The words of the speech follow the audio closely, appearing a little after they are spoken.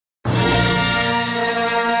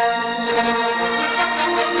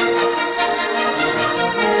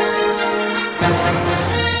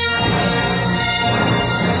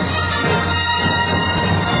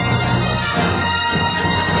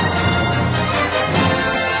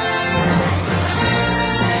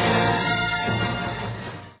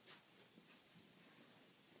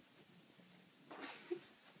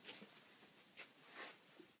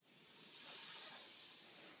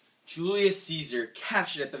Julius Caesar,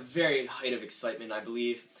 captured at the very height of excitement, I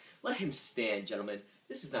believe. Let him stand, gentlemen.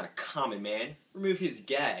 This is not a common man. Remove his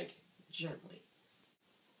gag. Gently.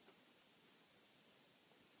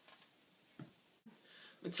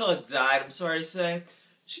 Attila died, I'm sorry to say.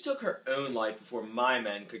 She took her own life before my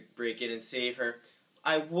men could break in and save her.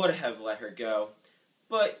 I would have let her go.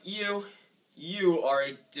 But you are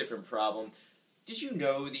a different problem. Did you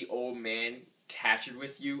know the old man captured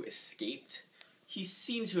with you escaped? He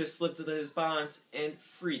seemed to have slipped into his bonds and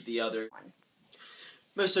freed the other.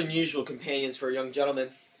 Most unusual companions for a young gentleman.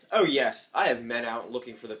 Oh yes, I have men out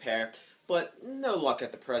looking for the pair, but no luck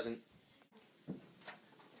at the present.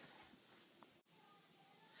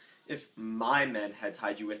 If my men had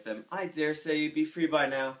tied you with them, I dare say you'd be free by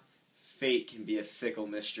now. Fate can be a fickle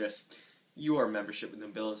mistress. Your membership with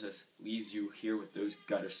Nobilitas leaves you here with those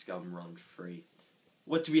gutter scum run free.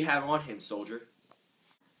 What do we have on him, soldier?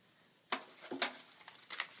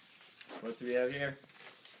 What do we have here?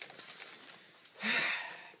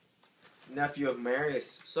 Nephew of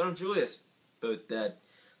Marius, son of Julius, both dead.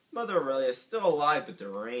 Mother Aurelia still alive but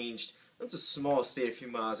deranged. Owns a small estate a few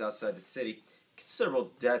miles outside the city.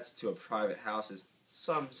 Considerable debts to a private houses,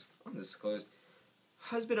 sums undisclosed.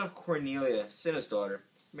 Husband of Cornelia, Cinna's daughter,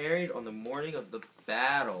 married on the morning of the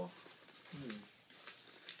battle.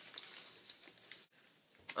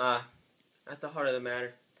 At the heart of the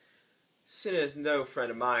matter, Cinna is no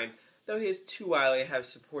friend of mine, though he is too wily to have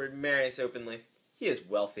supported Marius openly. He is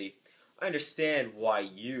wealthy. I understand why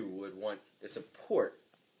you would want the support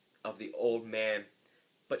of the old man,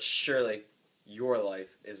 but surely your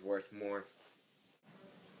life is worth more.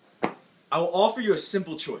 I will offer you a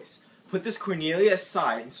simple choice. Put this Cornelia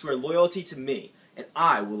aside and swear loyalty to me, and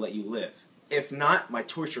I will let you live. If not, my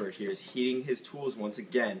torturer here is heating his tools once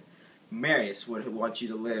again. Marius would want you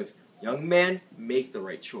to live. Young man, make the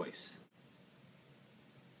right choice.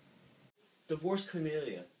 Divorce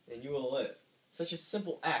Cornelia, and you will live. Such a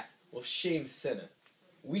simple act will shame Cinna,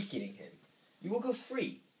 weakening him. You will go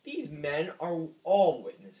free. These men are all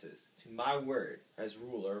witnesses to my word as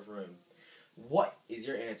ruler of Rome. What is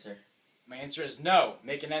your answer? My answer is no.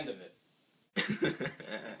 Make an end of it.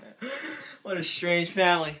 What a strange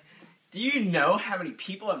family. Do you know how many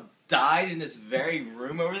people have died in this very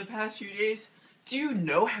room over the past few days? Do you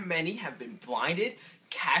know how many have been blinded,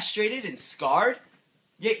 castrated, and scarred?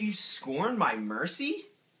 Yet you scorn my mercy?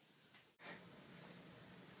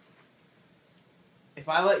 If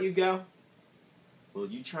I let you go, will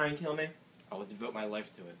you try and kill me? I will devote my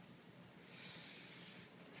life to it.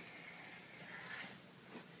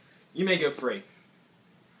 You may go free.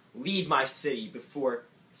 Leave my city before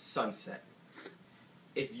sunset.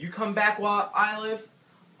 If you come back while I live,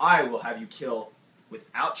 I will have you killed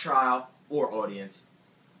without trial or audience.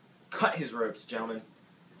 Cut his ropes, gentlemen.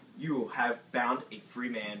 You will have bound a free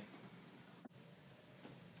man.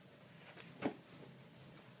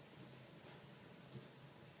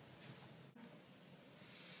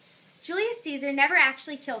 Julius Caesar never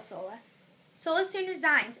actually kills Sulla. Sulla soon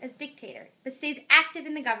resigns as dictator, but stays active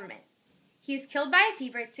in the government. He is killed by a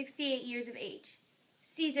fever at 68 years of age.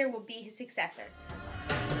 Caesar will be his successor.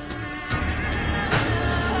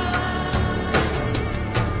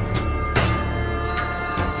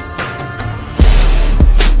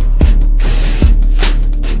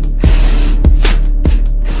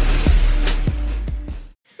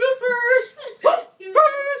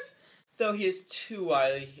 Though he is too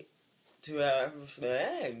wily to have...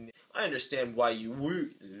 I understand why you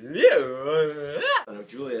would... Son of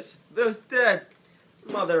Julius, both dead.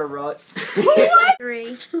 Mother Aurelia... What?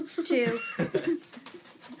 3, 2...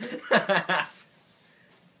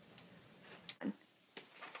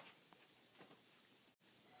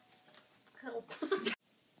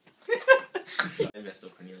 Investor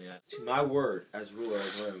Cornelia. To my word as ruler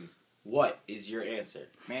of Rome, what is your answer?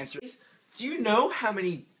 My answer is... Do you know how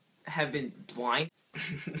many have been blind?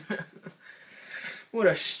 What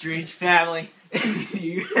a strange family.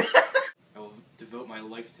 I will devote my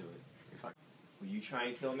life to it. Will you try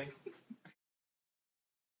and kill me?